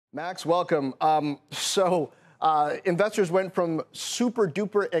Max, welcome. Investors went from super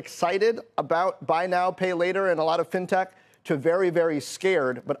duper excited about buy now, pay later and a lot of fintech to very, very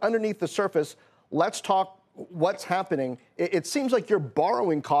scared. But underneath the surface, let's talk what's happening. It seems like your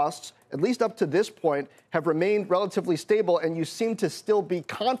borrowing costs, at least up to this point, have remained relatively stable, and you seem to still be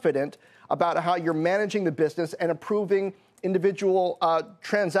confident about how you're managing the business and approving individual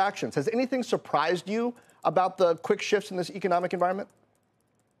transactions. Has anything surprised you about the quick shifts in this economic environment?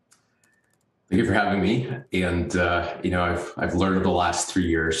 Thank you for having me. And, I've learned over the last 3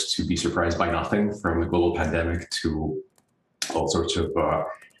 years to be surprised by nothing, from the global pandemic to all sorts of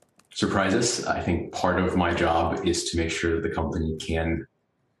surprises. I think part of my job is to make sure that the company can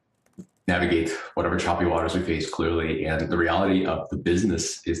navigate whatever choppy waters we face clearly. And the reality of the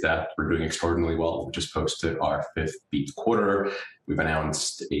business is that we're doing extraordinarily well. We just posted our 5th beat quarter. We've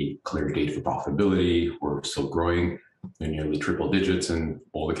announced a clear date for profitability. We're still growing in nearly triple digits in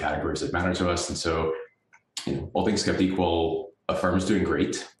all the categories that matter to us. And so, all things kept equal, Affirm is doing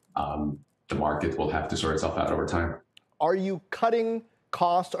great. The market will have to sort itself out over time. Are you cutting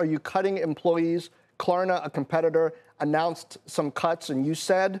costs? Are you cutting employees? Klarna, a competitor, announced some cuts, and you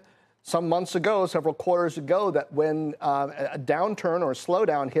said some months ago, several quarters ago, that when a downturn or a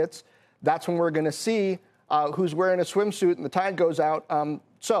slowdown hits, that's when we're going to see who's wearing a swimsuit and the tide goes out.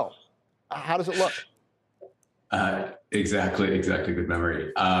 So how does it look? Exactly. Good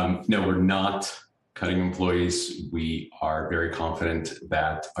memory. No, we're not cutting employees. We are very confident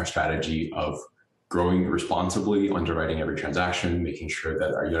that our strategy of growing responsibly, underwriting every transaction, making sure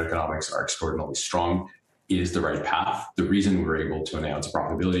that our unit economics are extraordinarily strong is the right path. The reason we were able to announce a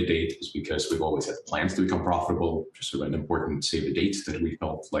profitability date is because we've always had plans to become profitable, just an important save the dates that we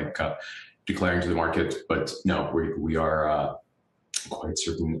felt like declaring to the market. But no, we are quite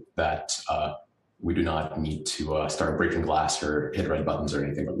certain that we do not need to start breaking glass or hit red buttons or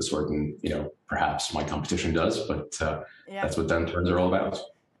anything of the sort. And, perhaps my competition does, but that's what downturns are all about.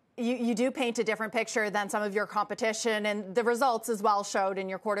 You do paint a different picture than some of your competition, and the results as well showed in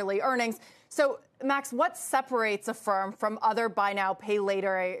your quarterly earnings. So, Max, what separates Affirm from other buy now, pay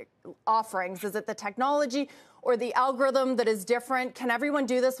later offerings? Is it the technology or the algorithm that is different? Can everyone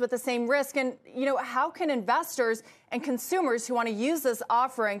do this with the same risk? And, how can investors and consumers who want to use this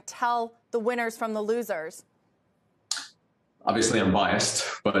offering tell the winners from the losers? Obviously, I'm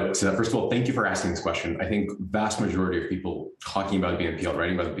biased, but first of all, thank you for asking this question. I think vast majority of people talking about BNPL,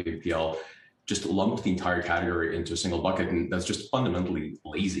 writing about the BNPL, just lump the entire category into a single bucket, and that's just fundamentally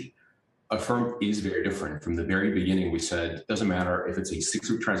lazy. Affirm is very different. From the very beginning, we said, it doesn't matter if it's a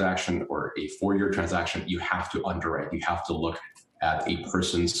 6-week transaction or a 4-year transaction, you have to underwrite. You have to look at a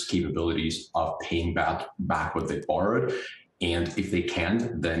person's capabilities of paying back what they borrowed. And if they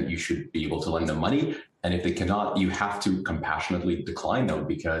can, then you should be able to lend them money. And if they cannot, you have to compassionately decline them,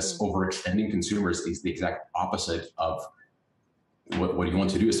 because overextending consumers is the exact opposite of what you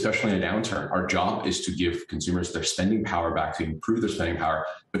want to do, especially in a downturn. Our job is to give consumers their spending power back, to improve their spending power,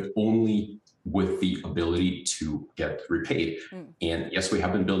 but only with the ability to get repaid. And yes, we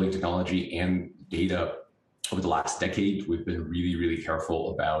have been building technology and data over the last decade. We've been really, really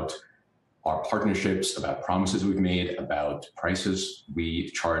careful about our partnerships, about promises we've made, about prices we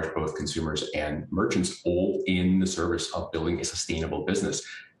charge both consumers and merchants, all in the service of building a sustainable business.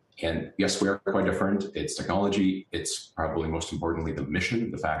 And yes, we are quite different. It's technology. It's probably most importantly the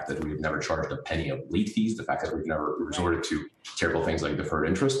mission, the fact that we've never charged a penny of late fees, the fact that we've never resorted to terrible things like deferred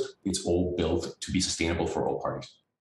interest. It's all built to be sustainable for all parties.